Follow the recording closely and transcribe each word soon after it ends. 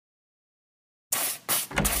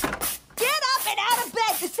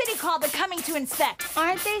call. They're coming to inspect.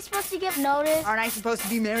 Aren't they supposed to give notice? Aren't I supposed to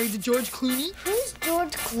be married to George Clooney? Who's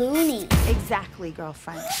George Clooney? Exactly,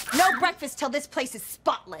 girlfriend. No breakfast till this place is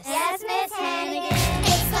spotless. Yes, Miss Hannigan.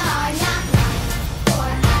 It's the hard knock life for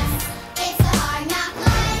us. It's the hard knock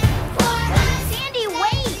life for us. Sandy,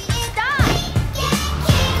 wait! Stop!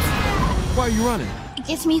 Why are you running? It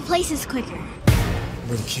gets me places quicker.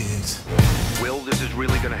 Little kids. Will, this is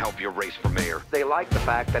really going to help your race for mayor. They like the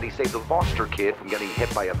fact that he saved a foster kid from getting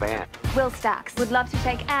hit by a van. Will Stacks would love to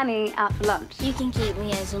take Annie out for lunch. You can keep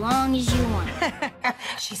me as long as you want.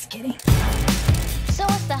 She's kidding. So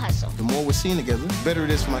what's the hustle? The more we're seen together, the better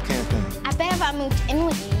it is for my campaign. I bet if I moved in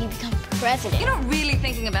with you, you'd become president. You're not really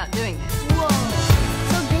thinking about doing this. Whoa.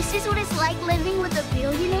 So this is what it's like living with a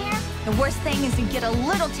billionaire? The worst thing is to get a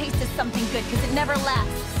little taste of something good because it never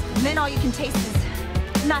lasts. And then all you can taste is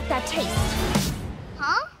not that taste.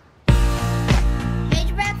 Huh? Made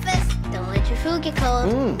your breakfast. Don't let your food get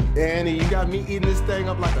cold. Annie, you got me eating this thing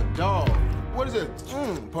up like a dog. What is it?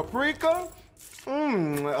 Paprika?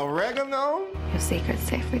 Oregano? Your secret's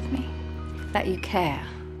safe with me. That you care.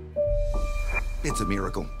 It's a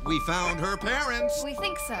miracle. We found her parents. We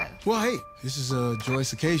think so. Well, hey, this is a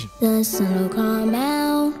joyous occasion. The sun will come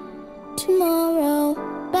out tomorrow.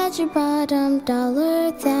 Bet your bottom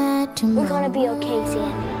dollar that tomorrow. We're gonna be okay,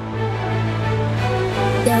 Sandy.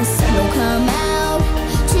 The sun will come out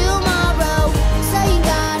tomorrow, so you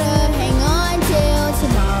gotta hang on till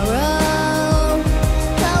tomorrow.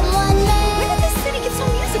 Come on, man. When did this city get so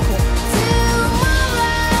musical? Tomorrow,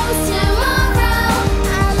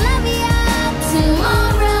 I'll love you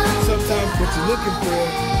tomorrow. Sometimes what you're looking for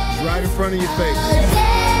is right in front of your face. A day